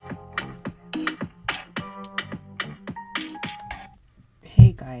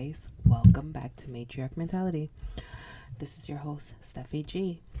guys, welcome back to Matriarch Mentality. This is your host, Stephy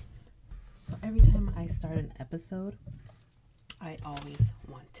G. So every time I start an episode, I always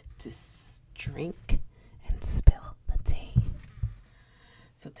want to drink and spill the tea.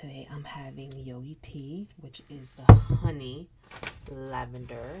 So today I'm having yogi tea, which is the honey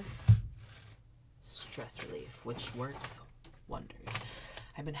lavender stress relief, which works wonders.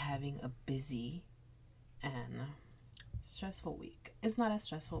 I've been having a busy and stressful week. It's not as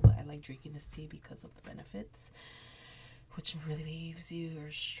stressful, but I like drinking this tea because of the benefits, which relieves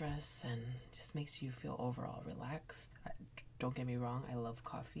your stress and just makes you feel overall relaxed. Don't get me wrong, I love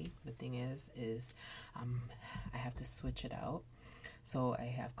coffee. The thing is I have to switch it out. So I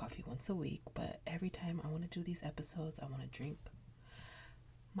have coffee once a week, but every time I want to do these episodes, I want to drink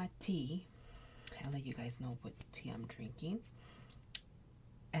my tea. I'll let you guys know what tea I'm drinking.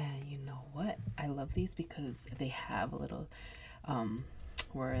 And you know what? I love these because they have a little,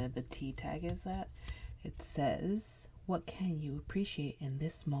 where the tea tag is at. It says, "What can you appreciate in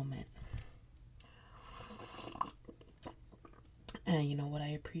this moment?" And you know what I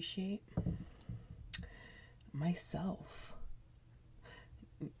appreciate? Myself.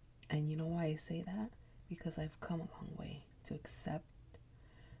 And you know why I say that? Because I've come a long way to accept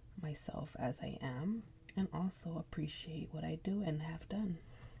myself as I am and also appreciate what I do and have done.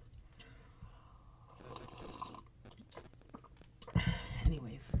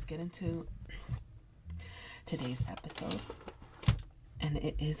 Anyways, let's get into today's episode. And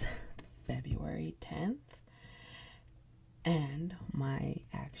it is February 10th and my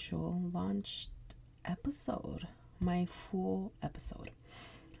actual launched episode, my full episode.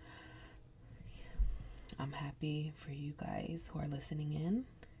 I'm happy for you guys who are listening in.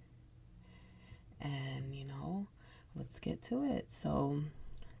 And, let's get to it. So,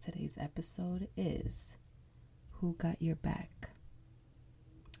 today's episode is Who Got Your Back?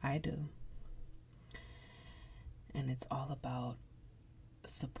 I do. And it's all about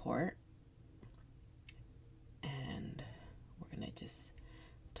support. And we're going to just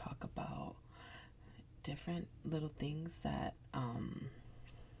talk about different little things that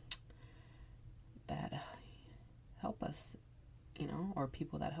help us, or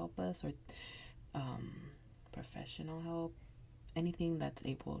people that help us, or professional help, anything that's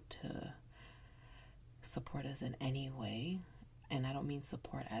able to support us in any way. And I don't mean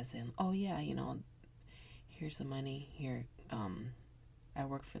support as in, oh yeah, here's the money here. I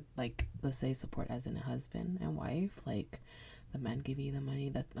work for, let's say support as in a husband and wife, like the man give you the money.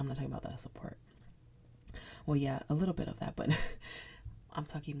 That I'm not talking about that support. Well, yeah, a little bit of that, but I'm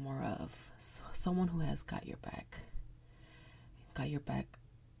talking more of someone who has got your back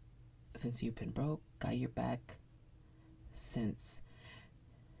since you've been broke, got your back since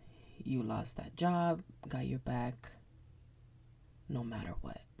you lost that job, got your back no matter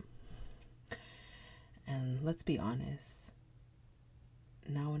what. And let's be honest,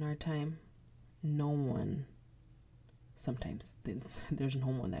 now in our time, sometimes there's no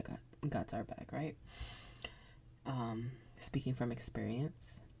one that got our back, right? Speaking from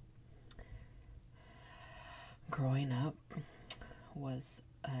experience, growing up was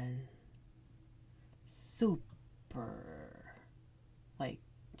a super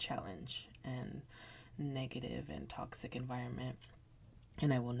challenge and negative and toxic environment,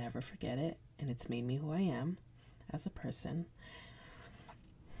 and I will never forget it, and it's made me who I am as a person.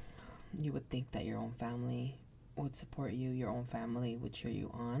 You would think that your own family would support you, your own family would cheer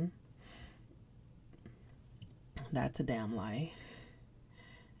you on. That's a damn lie.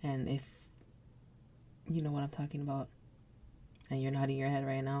 And if you know what I'm talking about and you're nodding your head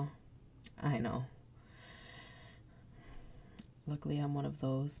right now, I know. Luckily, I'm one of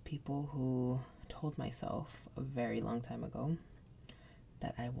those people who told myself a very long time ago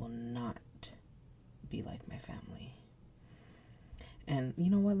that I will not be like my family. And you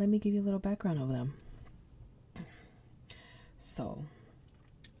know what? Let me give you a little background of them. So,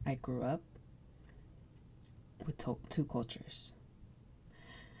 I grew up with two cultures.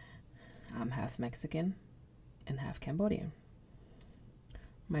 I'm half Mexican and half Cambodian.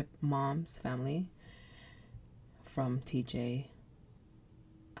 My mom's family from TJ,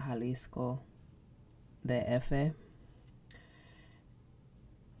 Jalisco, the F.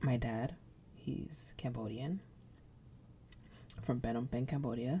 My dad, he's Cambodian, from Phnom Penh,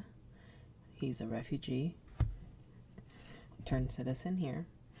 Cambodia. He's a refugee, turned citizen here.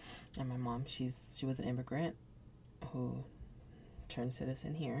 And my mom, she was an immigrant who turned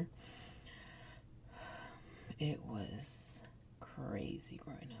citizen here. It was crazy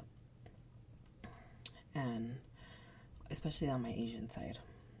growing up. And especially on my Asian side.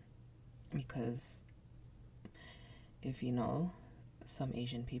 Because if you know, some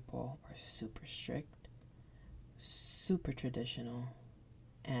Asian people are super strict, super traditional,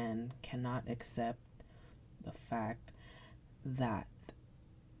 and cannot accept the fact that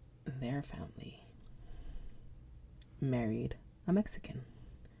their family married a Mexican.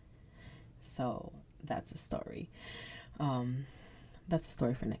 So that's a story. That's a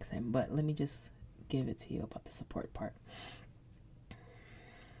story for next time. But let me just give it to you about the support part.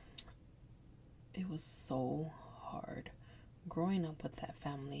 It was so hard growing up with that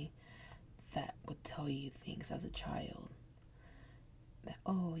family that would tell you things as a child. That,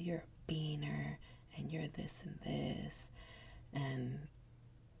 oh, you're a beaner and you're this and this. And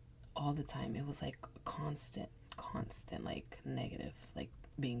all the time it was like constant like negative, like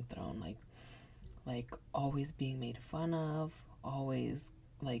being thrown, like always being made fun of, always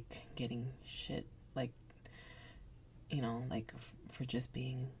like getting shit, like, you know, like for just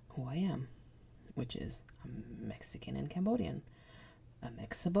being who I am, which is a Mexican and Cambodian, a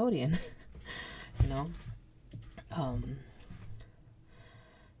Mexibodian, you know,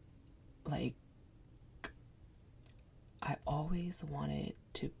 like I always wanted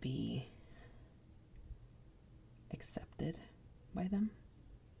to be accepted by them.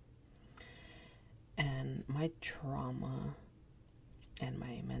 And my trauma and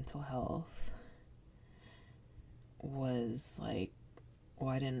my mental health was like, well,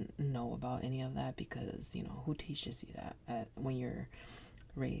 I didn't know about any of that because, you know, who teaches you that when you're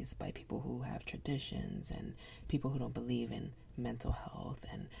raised by people who have traditions and people who don't believe in mental health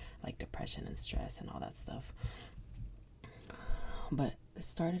and like depression and stress and all that stuff. But it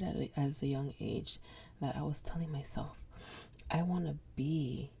started as a young age that I was telling myself, I want to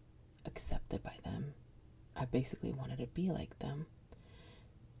be accepted by them. I basically wanted to be like them.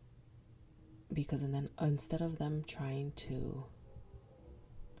 Because and then instead of them trying to,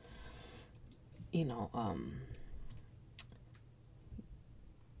 you know,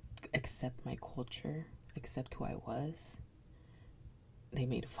 accept my culture, accept who I was, they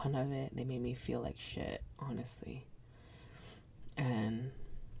made fun of it. They made me feel like shit, honestly. And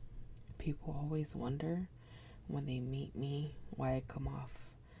people always wonder when they meet me why I come off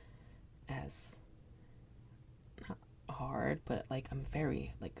as not hard, but like I'm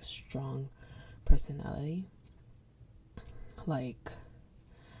very like a strong personality. Like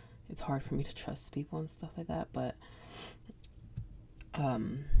it's hard for me to trust people and stuff like that, but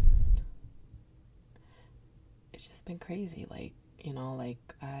it's just been crazy. Like, you know, like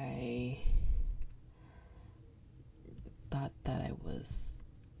I thought that I was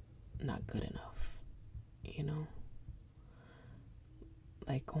not good enough, you know,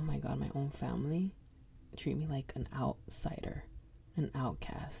 like, oh my god, my own family treat me like an outsider, an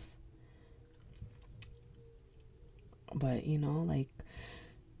outcast. But, you know, like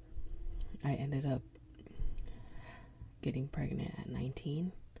I ended up getting pregnant at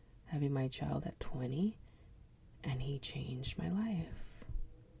 19, having my child at 20, and he changed my life.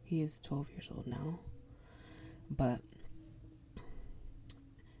 He is 12 years old now. But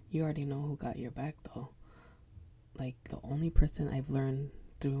you already know who got your back, though. Like, the only person I've learned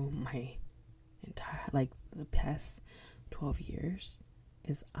through my entire, like, the past 12 years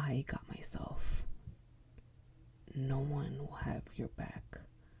is I got myself. No one will have your back.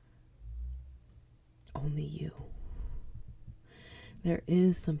 Only you. There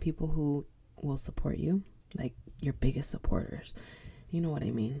is some people who will support you, like your biggest supporters. You know what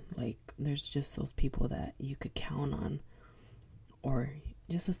I mean? Like, there's just those people that you could count on. Or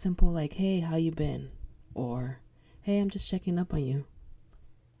just a simple like, hey, how you been? Or, hey, I'm just checking up on you.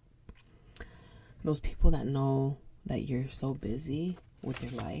 Those people that know that you're so busy with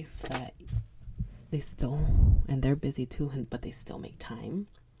your life that they still, and they're busy too, but they still make time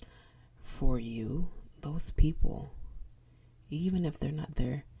for you. Those people, even if they're not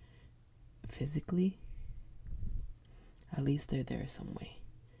there physically, at least they're there some way.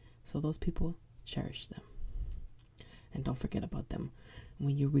 So those people, cherish them. And don't forget about them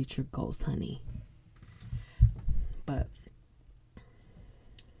when you reach your goals, honey. But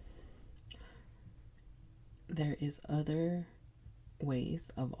there is other ways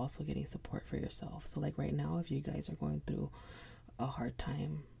of also getting support for yourself. So like right now, if you guys are going through a hard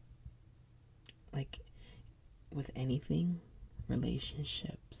time, like with anything,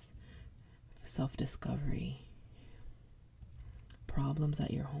 relationships, self-discovery, problems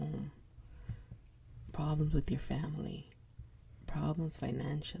at your home, problems with your family, problems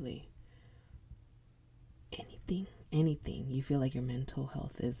financially, anything you feel like your mental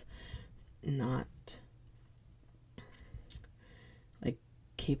health is not like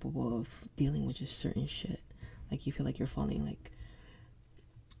capable of dealing with just certain shit, like you feel like you're falling like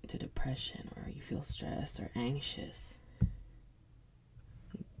to depression, or you feel stressed or anxious,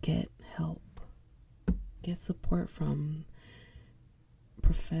 get help. Get support from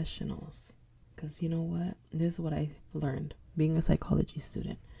professionals. Because you know what? This is what I learned being a psychology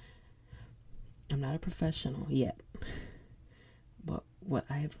student. I'm not a professional yet. But what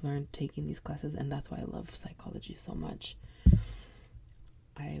I've learned taking these classes, and that's why I love psychology so much,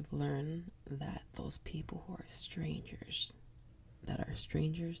 I've learned that those people who are strangers,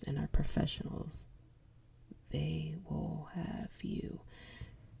 and are professionals, they will have you.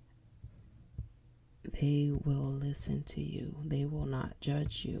 They will listen to you. They will not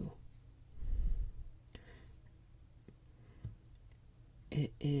judge you.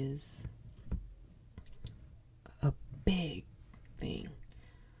 It is a big thing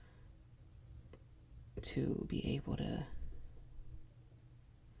to be able to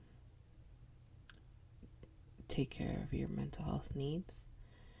take care of your mental health needs,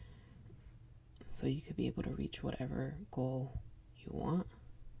 so you could be able to reach whatever goal you want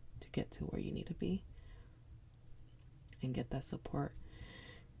to get to where you need to be, and get that support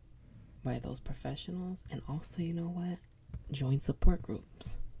by those professionals. And also, you know what? Join support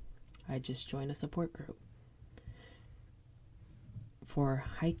groups. I just joined a support group for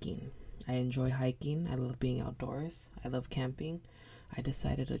hiking. I enjoy hiking. I love being outdoors. I love camping. I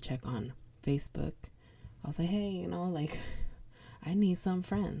decided to check on Facebook. I was like, hey, I need some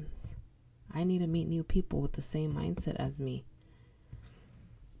friends. I need to meet new people with the same mindset as me.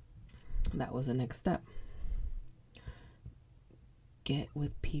 That was the next step. Get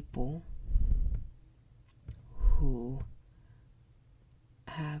with people who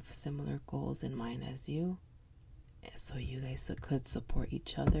have similar goals in mind as you, so you guys could support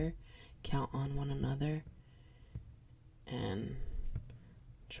each other, count on one another, and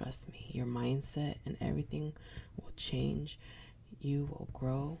trust me, your mindset and everything will change. You will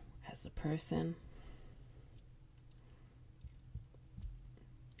grow as a person,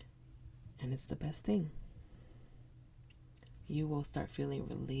 and it's the best thing. You will start feeling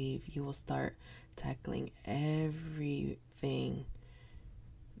relieved. You will start tackling everything,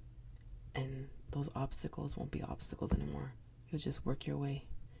 and those obstacles won't be obstacles anymore. You'll just work your way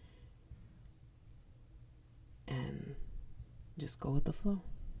and just go with the flow.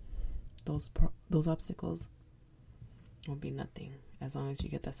 Those obstacles won't be nothing as long as you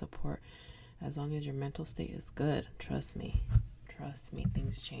get that support. As long as your mental state is good, trust me,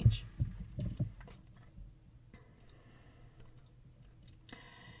 things change.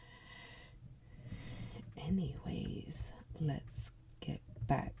 Anyways, let's get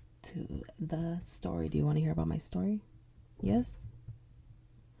back to the story. Do you want to hear about my story? Yes?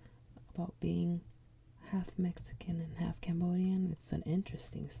 About being half Mexican and half Cambodian. It's an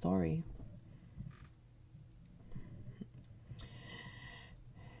interesting story.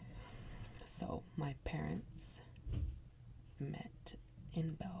 So, my parents met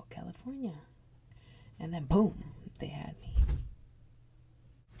in Bell, California. And then, boom, they had me.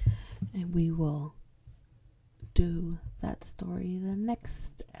 And we will do that story the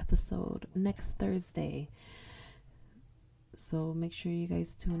next episode, next Thursday. So make sure you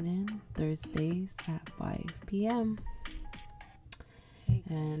guys tune in Thursdays at 5 p.m.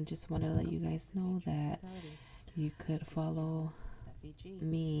 And just want to let you guys know that you could follow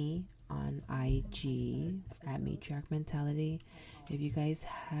me on IG at Matriarch Mentality. If you guys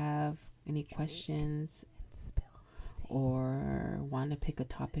have any questions or want to pick a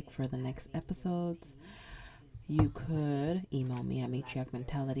topic for the next episodes, you could email me at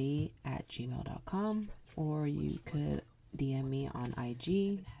matriarchmentality@gmail.com, or you could DM me on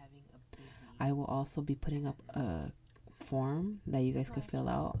IG. I will also be putting up a form that you guys could fill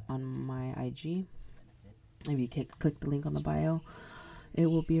out on my IG. If you click the link on the bio, it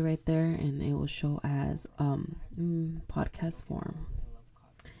will be right there, and it will show as podcast form.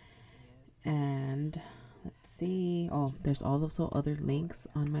 And let's see. Oh, there's also other links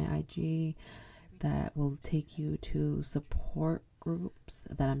on my IG that will take you to support groups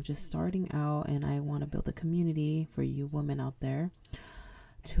that I'm just starting out, and I want to build a community for you women out there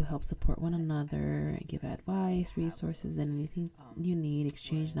to help support one another, give advice, resources, and anything you need,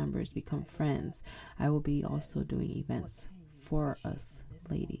 exchange numbers, become friends. I will be also doing events for us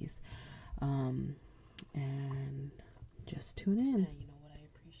ladies, and just tune in.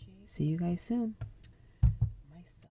 See you guys soon.